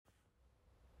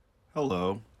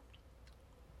Hello.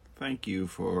 Thank you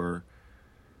for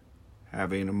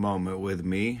having a moment with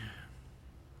me.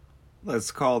 Let's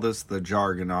call this the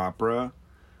Jargon Opera,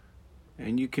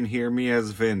 and you can hear me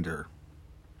as Vendor.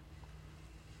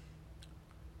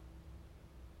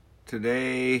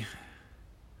 Today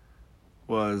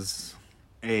was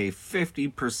a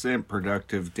 50%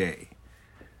 productive day.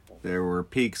 There were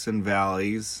peaks and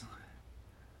valleys.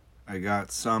 I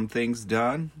got some things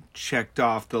done, checked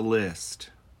off the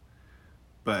list,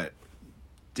 but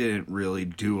didn't really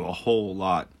do a whole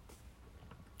lot.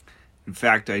 In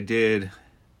fact, I did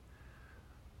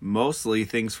mostly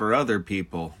things for other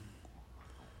people.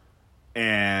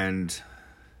 And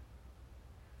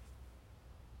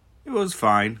it was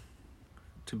fine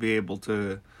to be able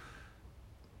to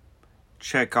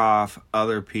check off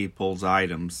other people's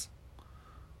items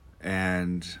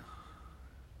and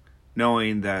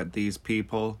knowing that these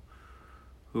people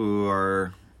who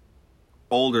are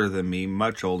older than me,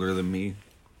 much older than me,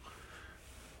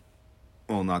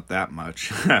 well, not that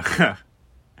much,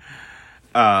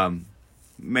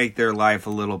 make their life a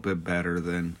little bit better,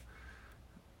 then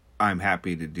I'm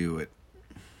happy to do it.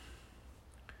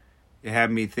 It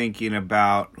had me thinking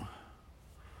about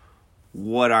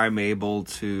what I'm able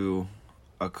to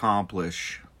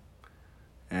accomplish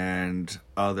and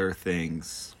other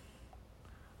things.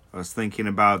 I was thinking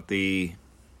about the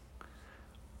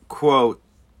quote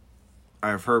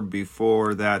I've heard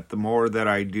before that the more that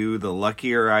I do, the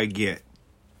luckier I get.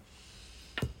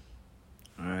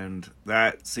 And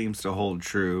that seems to hold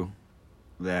true,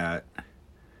 that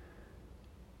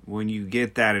when you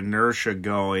get that inertia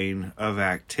going of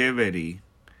activity,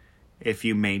 if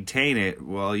you maintain it,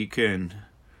 well, you can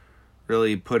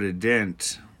really put a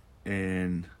dent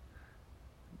in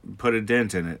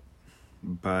it.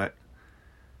 But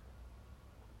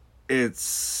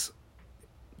it's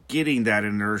getting that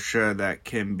inertia that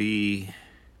can be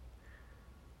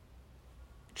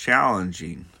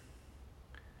challenging.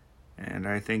 And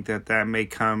I think that may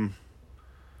come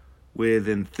with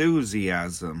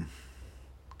enthusiasm.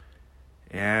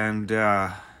 And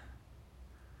I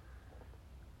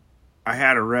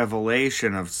had a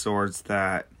revelation of sorts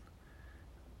that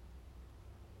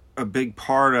a big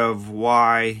part of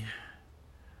why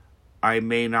I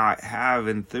may not have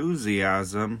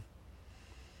enthusiasm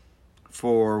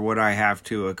for what I have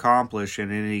to accomplish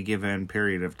in any given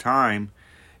period of time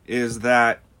is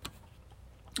that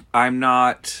I'm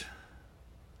not,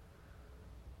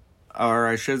 or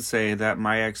I should say that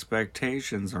my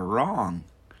expectations are wrong.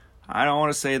 I don't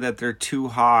want to say that they're too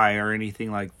high or anything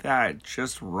like that,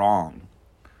 just wrong.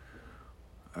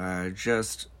 I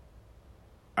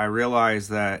realize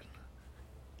that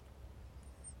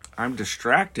I'm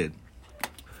distracted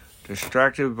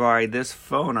by this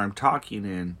phone I'm talking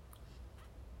in.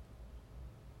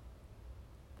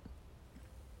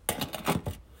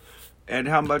 And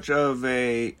how much of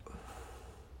a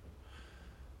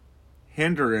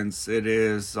hindrance it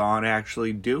is on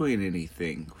actually doing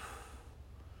anything.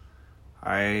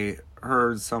 I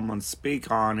heard someone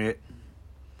speak on it,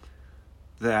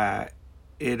 that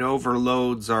it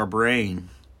overloads our brain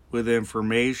with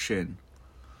information,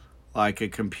 like a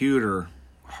computer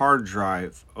hard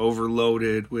drive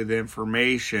overloaded with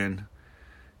information,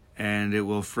 and it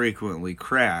will frequently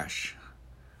crash.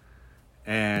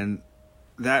 And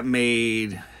that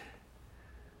made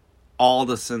all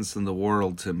the sense in the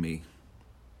world to me,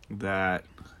 that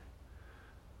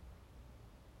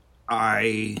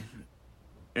I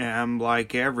am,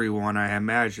 like everyone I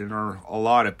imagine, or a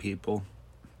lot of people,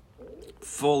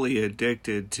 fully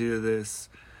addicted to this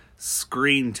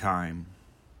screen time.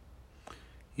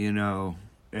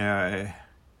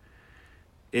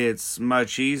 It's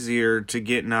much easier to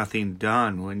get nothing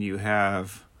done when you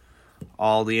have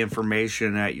all the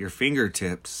information at your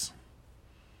fingertips.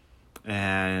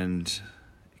 And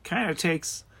it kind of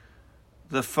takes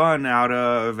the fun out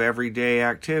of everyday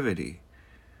activity.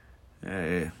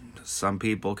 Some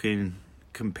people can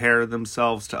compare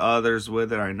themselves to others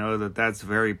with it. I know that that's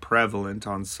very prevalent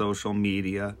on social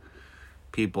media.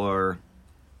 People are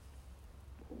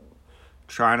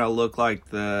trying to look like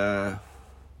the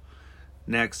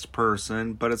next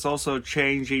person, but it's also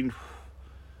changing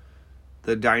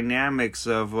the dynamics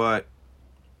of what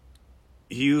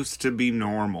used to be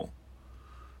normal.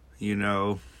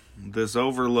 This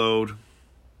overload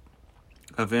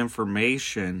of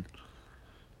information,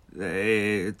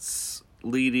 it's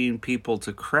leading people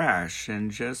to crash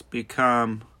and just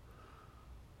become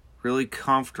really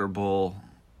comfortable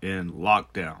in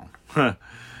lockdown,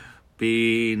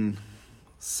 being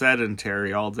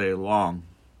sedentary all day long.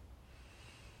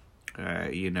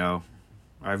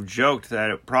 I've joked that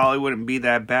it probably wouldn't be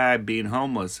that bad being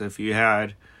homeless if you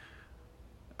had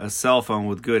a cell phone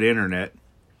with good internet.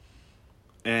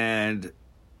 And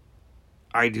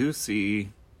I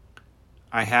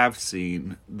have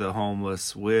seen the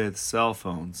homeless with cell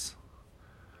phones.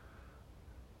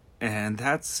 And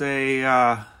that's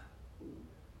a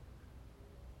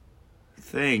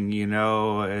thing,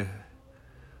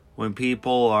 when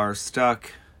people are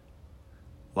stuck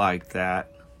like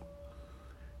that.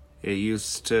 It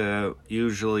used to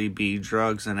usually be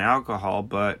drugs and alcohol,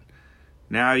 but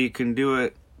now you can do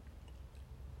it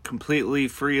completely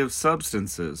free of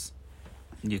substances.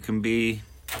 You can be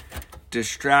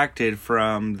distracted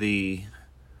from the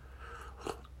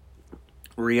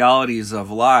realities of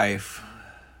life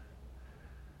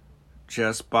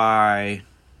just by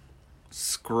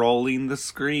scrolling the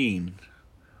screen,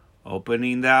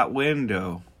 opening that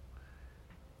window,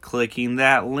 clicking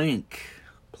that link,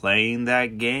 playing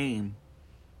that game.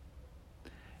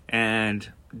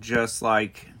 And just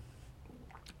like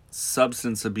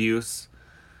substance abuse,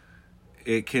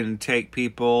 it can take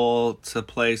people to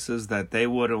places that they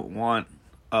wouldn't want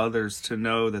others to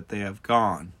know that they have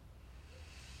gone.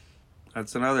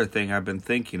 That's another thing I've been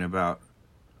thinking about.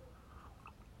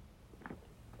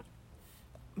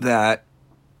 That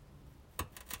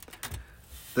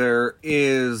there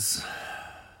is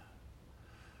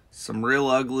some real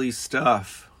ugly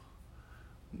stuff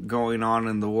going on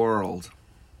in the world.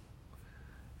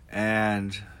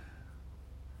 And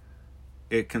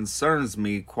it concerns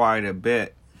me quite a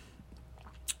bit.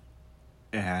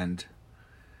 And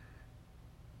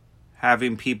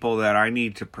having people that I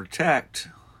need to protect,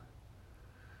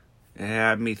 it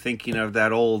had me thinking of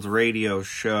that old radio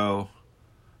show,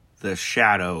 The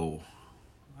Shadow.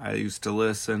 I used to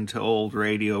listen to old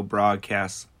radio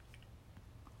broadcasts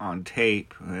on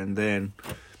tape, and then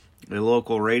the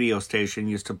local radio station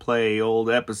used to play old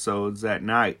episodes at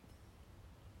night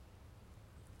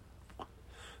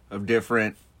of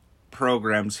different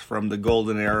programs from the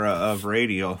golden era of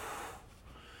radio.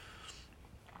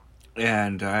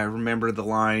 And I remember the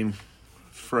line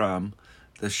from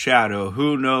The Shadow,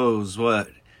 "Who knows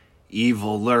what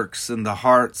evil lurks in the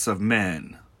hearts of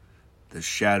men? The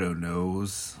shadow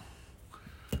knows."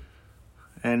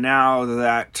 And now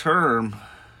that term,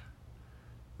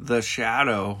 the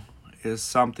shadow, is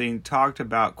something talked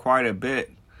about quite a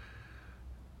bit.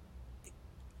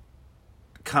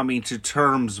 Coming to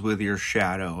terms with your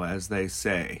shadow, as they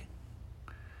say.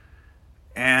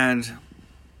 And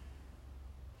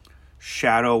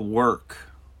shadow work.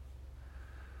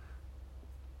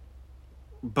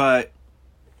 But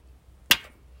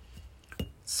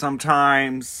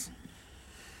sometimes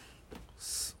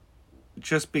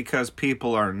just because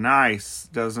people are nice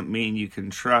doesn't mean you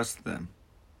can trust them.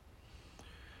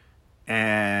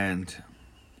 And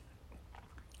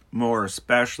more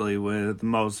especially with the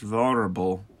most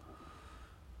vulnerable,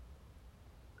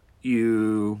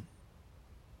 you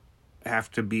have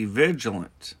to be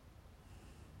vigilant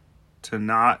to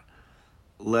not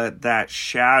let that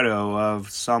shadow of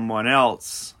someone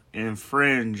else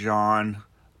infringe on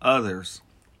others.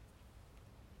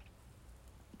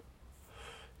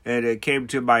 And it came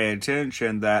to my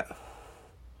attention that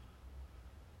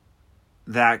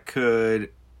that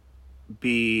could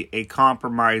be a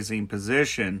compromising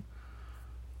position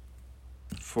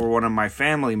for one of my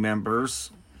family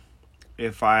members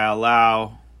if I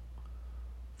allow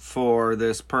for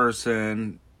this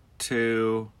person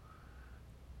to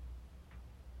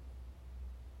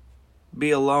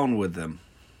be alone with them.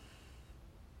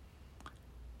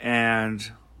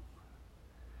 And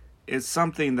it's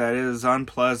something that is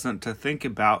unpleasant to think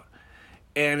about.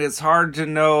 And it's hard to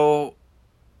know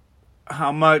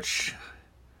how much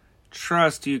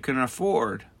trust you can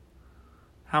afford.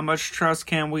 How much trust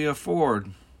can we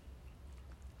afford?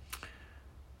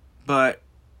 But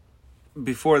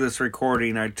before this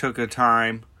recording, I took a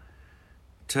time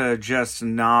to just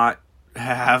not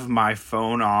have my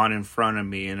phone on in front of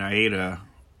me, and I ate a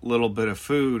little bit of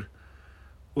food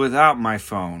without my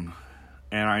phone.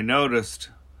 And I noticed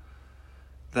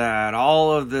that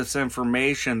all of this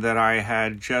information that I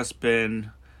had just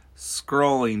been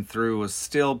scrolling through was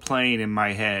still playing in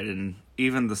my head, and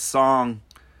even the song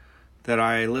that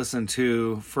I listened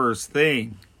to first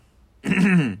thing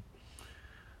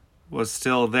was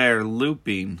still there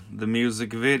looping, the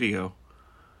music video.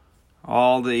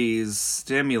 All these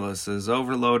stimuluses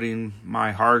overloading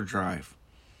my hard drive.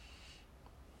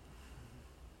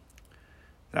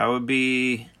 That would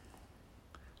be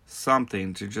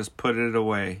something to just put it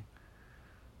away.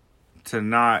 To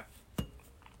not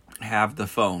have the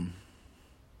phone.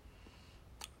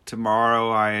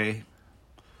 Tomorrow I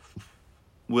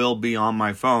will be on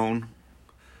my phone,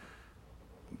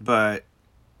 but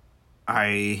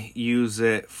I use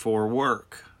it for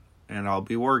work, and I'll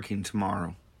be working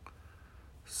tomorrow.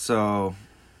 So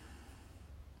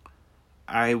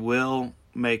I will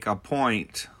make a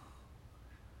point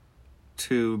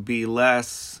to be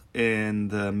less in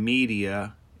the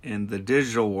media, in the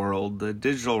digital world, the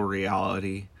digital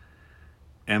reality,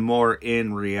 and more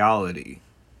in reality.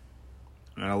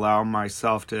 And allow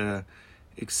myself to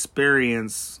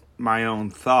experience my own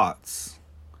thoughts.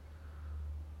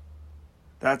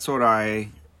 That's what I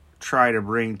try to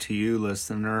bring to you,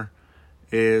 listener,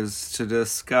 is to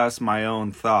discuss my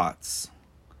own thoughts.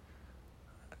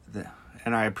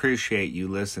 And I appreciate you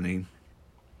listening.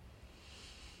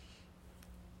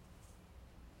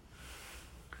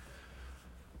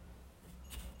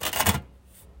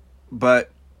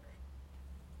 But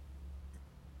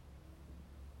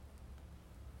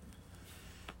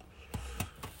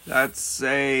that's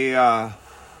a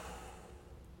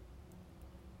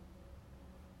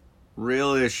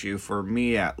real issue for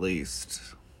me, at least.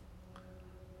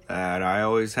 That I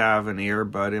always have an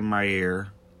earbud in my ear,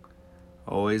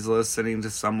 always listening to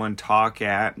someone talk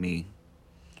at me.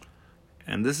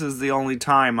 And this is the only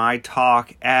time I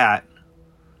talk at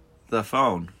the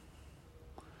phone.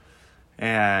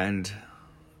 And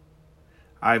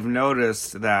I've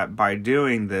noticed that by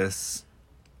doing this,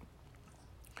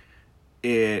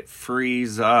 it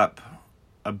frees up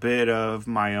a bit of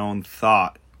my own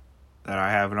thought, that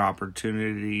I have an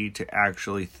opportunity to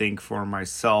actually think for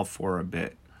myself for a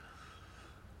bit.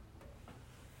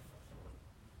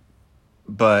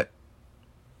 But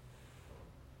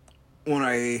when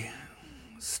I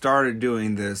started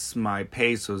doing this, my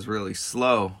pace was really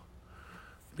slow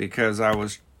because I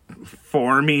was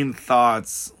forming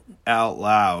thoughts out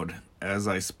loud as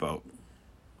I spoke,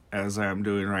 as I'm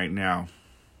doing right now.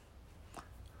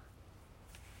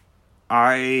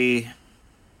 I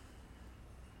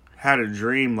had a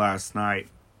dream last night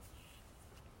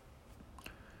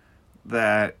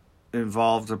that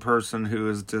involved a person who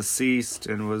is deceased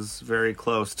and was very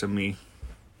close to me.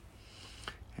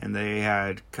 And they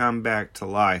had come back to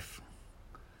life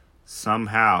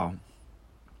somehow.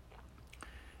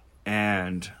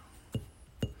 And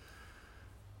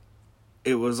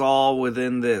it was all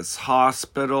within this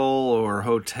hospital or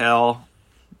hotel.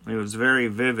 It was very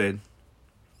vivid.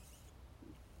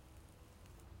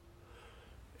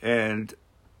 And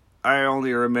I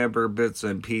only remember bits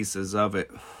and pieces of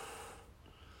it.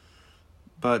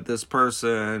 But this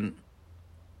person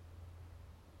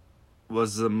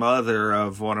was the mother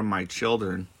of one of my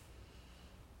children.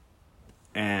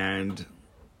 And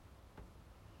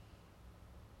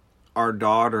our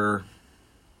daughter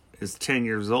is 10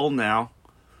 years old now.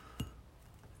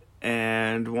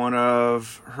 And one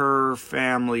of her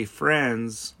family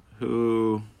friends,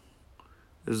 who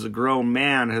is a grown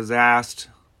man, has asked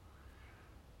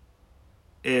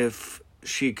if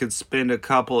she could spend a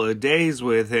couple of days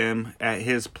with him at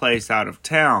his place out of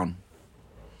town.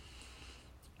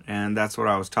 And that's what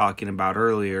I was talking about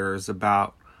earlier, is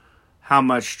about how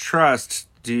much trust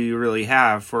do you really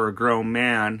have for a grown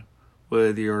man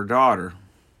with your daughter.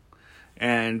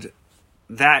 And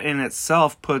that in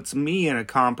itself puts me in a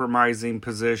compromising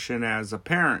position as a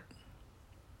parent.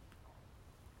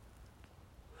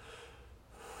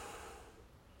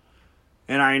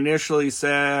 And I initially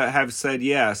have said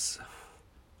yes.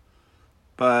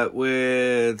 But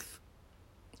with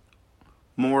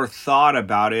more thought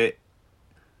about it,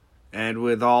 and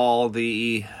with all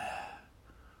the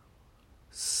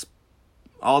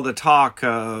talk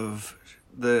of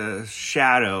the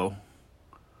shadow,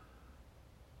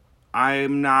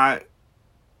 I'm not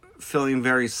feeling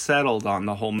very settled on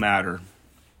the whole matter.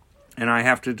 And I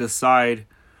have to decide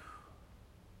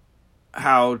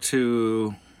how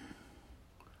to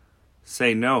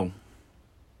say no.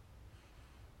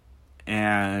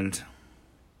 And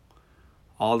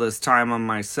all this time on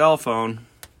my cell phone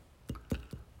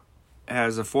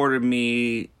has afforded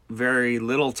me very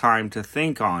little time to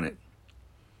think on it.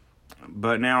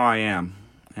 But now I am,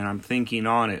 and I'm thinking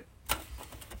on it.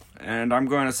 And I'm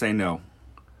going to say no.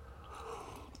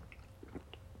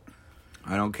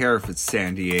 I don't care if it's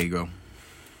San Diego.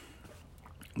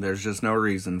 There's just no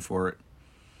reason for it.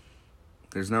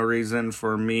 There's no reason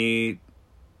for me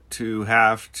to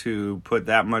have to put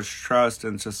that much trust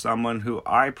into someone who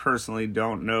I personally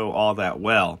don't know all that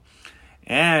well,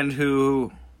 and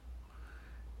who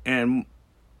in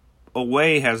a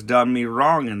way has done me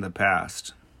wrong in the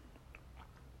past.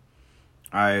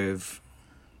 I've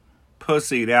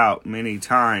pussied out many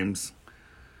times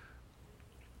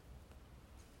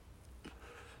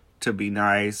to be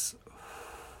nice,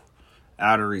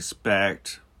 out of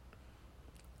respect,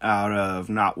 out of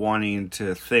not wanting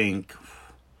to think,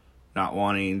 not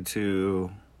wanting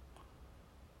to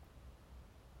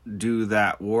do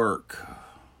that work.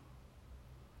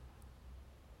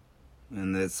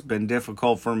 And it's been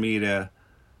difficult for me to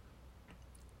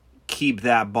keep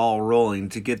that ball rolling,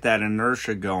 to get that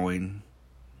inertia going,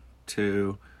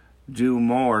 to do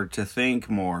more, to think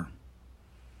more.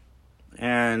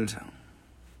 And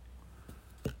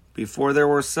before there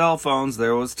were cell phones,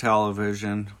 there was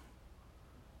television,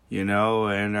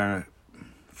 and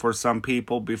for some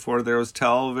people, before there was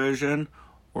television,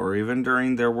 or even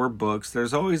during there were books,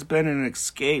 there's always been an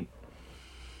escape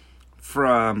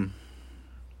from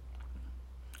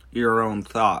your own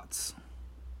thoughts.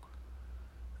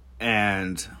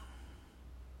 And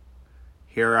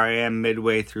here I am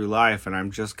midway through life, and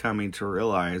I'm just coming to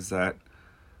realize that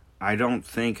I don't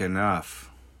think enough.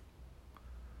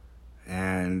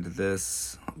 And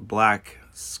this black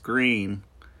screen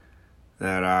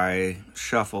that I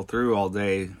shuffle through all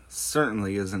day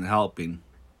certainly isn't helping.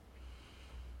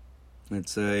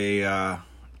 It's a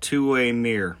two-way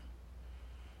mirror.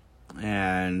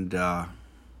 And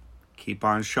keep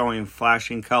on showing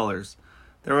flashing colors.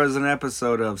 There was an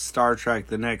episode of Star Trek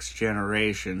The Next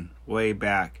Generation way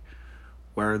back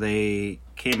where they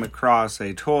came across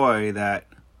a toy that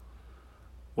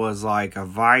was like a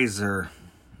visor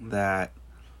that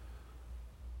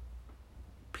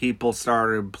people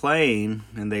started playing,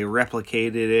 and they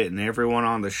replicated it, and everyone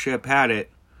on the ship had it.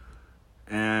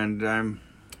 And I'm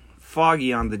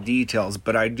foggy on the details,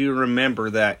 but I do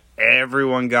remember that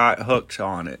everyone got hooked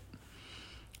on it.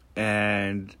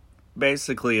 And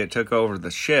basically it took over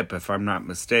the ship, if I'm not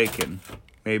mistaken.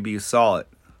 Maybe you saw it.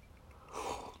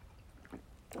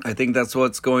 I think that's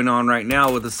what's going on right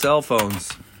now with the cell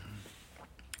phones,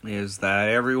 is that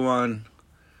everyone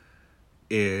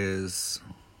is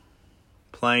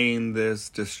playing this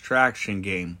distraction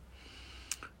game,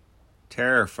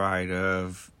 terrified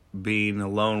of being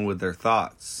alone with their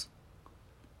thoughts.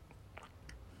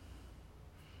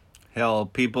 Hell,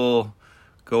 people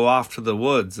go off to the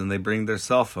woods and they bring their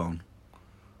cell phone.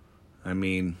 I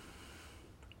mean,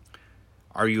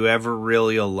 are you ever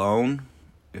really alone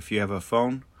if you have a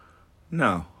phone?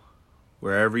 No.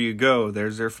 Wherever you go,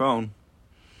 there's your phone.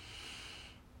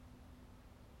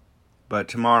 But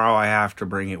tomorrow I have to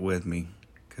bring it with me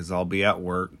because I'll be at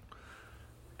work.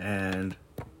 And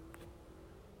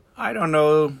I don't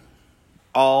know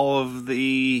all of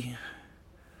the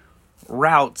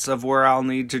routes of where I'll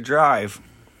need to drive.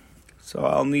 So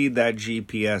I'll need that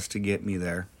GPS to get me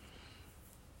there.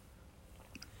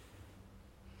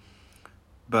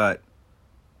 But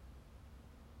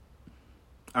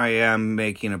I am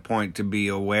making a point to be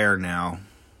aware now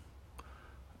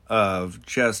of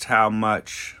just how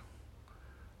much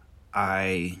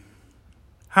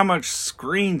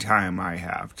screen time I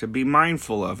have, to be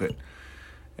mindful of it.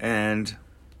 And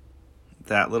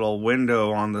that little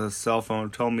window on the cell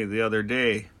phone told me the other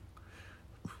day,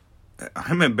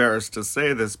 I'm embarrassed to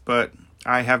say this, but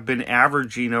I have been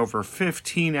averaging over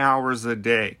 15 hours a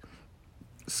day.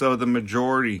 So the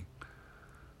majority,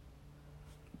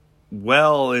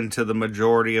 well into the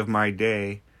majority of my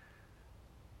day,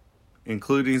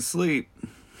 including sleep,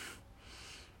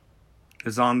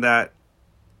 is on that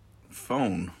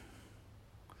phone.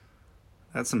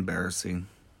 That's embarrassing.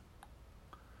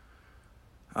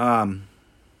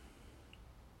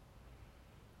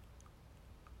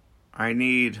 I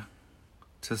need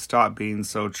to stop being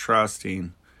so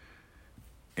trusting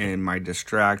in my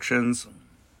distractions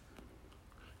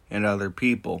and other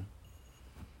people,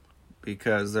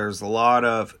 because there's a lot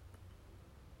of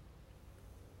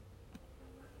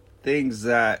things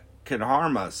that can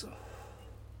harm us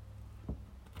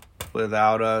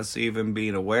without us even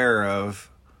being aware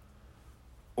of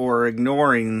or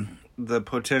ignoring the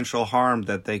potential harm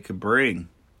that they could bring.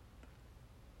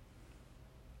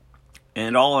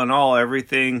 And all in all,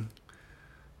 everything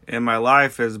in my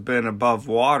life has been above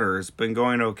water. It's been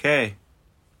going okay.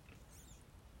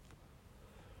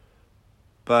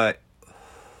 But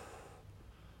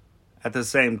at the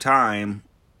same time,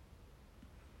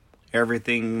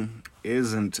 everything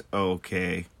isn't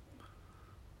okay.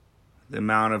 The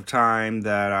amount of time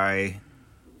that I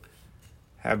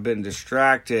have been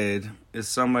distracted is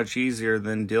so much easier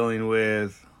than dealing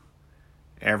with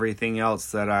everything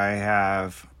else that I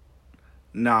have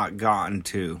not gotten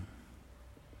to.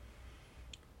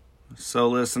 So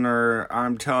listener,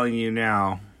 I'm telling you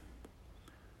now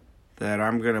that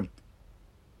I'm gonna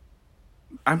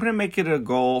make it a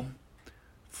goal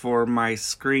for my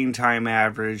screen time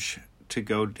average to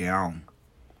go down.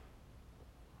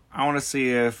 I want to see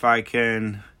if I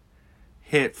can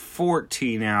hit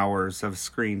 14 hours of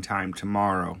screen time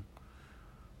tomorrow.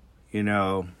 You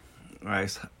know, I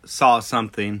saw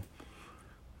something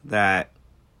that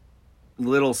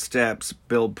little steps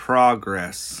build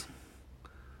progress,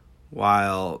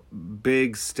 while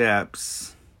big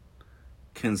steps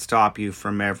can stop you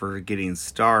from ever getting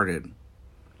started.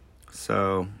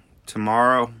 So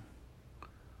tomorrow,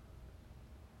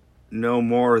 no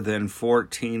more than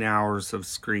 14 hours of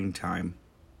screen time.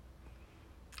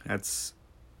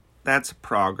 That's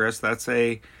progress. That's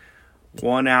a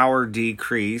 1 hour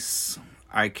decrease.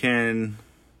 I can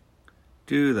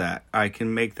do that. I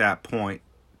can make that point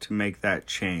to make that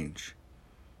change.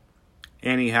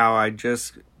 Anyhow, I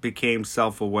just became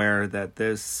self-aware that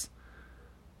this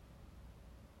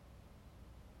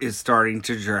is starting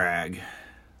to drag.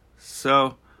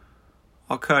 So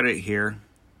I'll cut it here.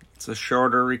 It's a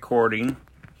shorter recording.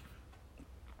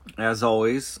 As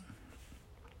always,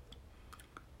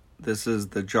 this is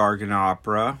the Jargon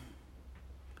Opera.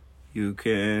 You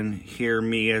can hear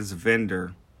me as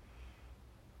vendor.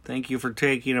 Thank you for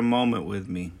taking a moment with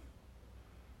me.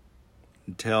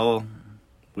 Until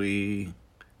we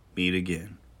meet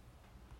again.